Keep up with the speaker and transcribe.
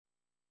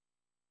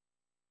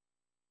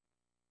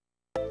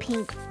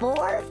pink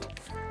fort.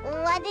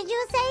 What did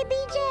you say,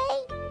 BJ?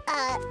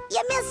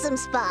 You missed some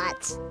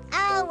spots.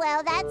 Oh,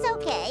 well, that's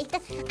okay.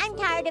 I'm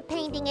tired of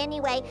painting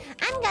anyway.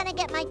 I'm gonna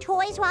get my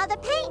toys while the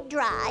paint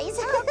dries.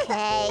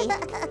 Okay.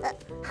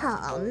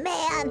 Oh,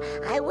 man,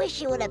 I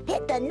wish you would have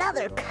picked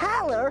another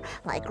color,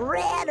 like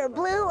red or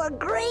blue or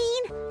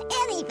green.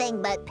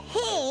 Anything but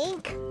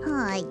pink.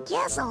 I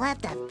guess I'll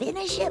have to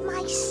finish it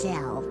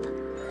myself.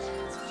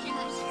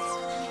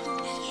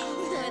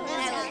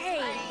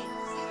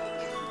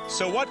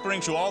 So what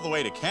brings you all the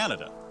way to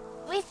Canada?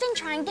 We've been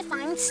trying to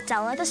find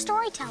Stella the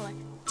storyteller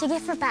to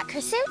give her back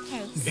her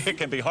suitcase. It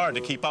can be hard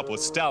to keep up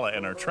with Stella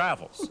in her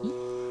travels.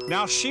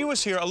 Now, she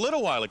was here a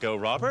little while ago,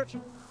 Robert.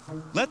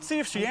 Let's see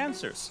if she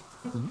answers.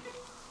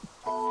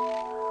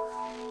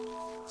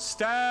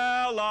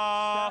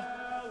 Stella!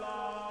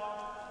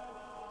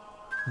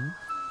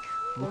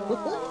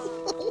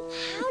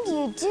 How do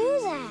you do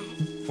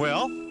that?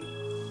 Well,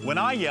 when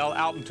I yell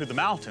out into the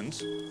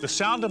mountains, the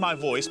sound of my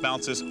voice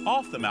bounces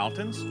off the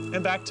mountains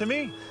and back to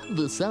me.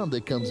 The sound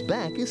that comes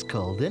back is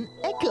called an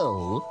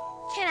echo.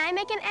 Can I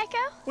make an echo?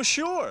 Well,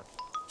 sure.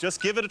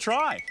 Just give it a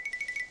try.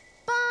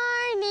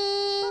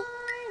 Barney!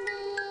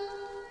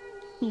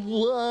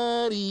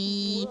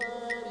 Woody.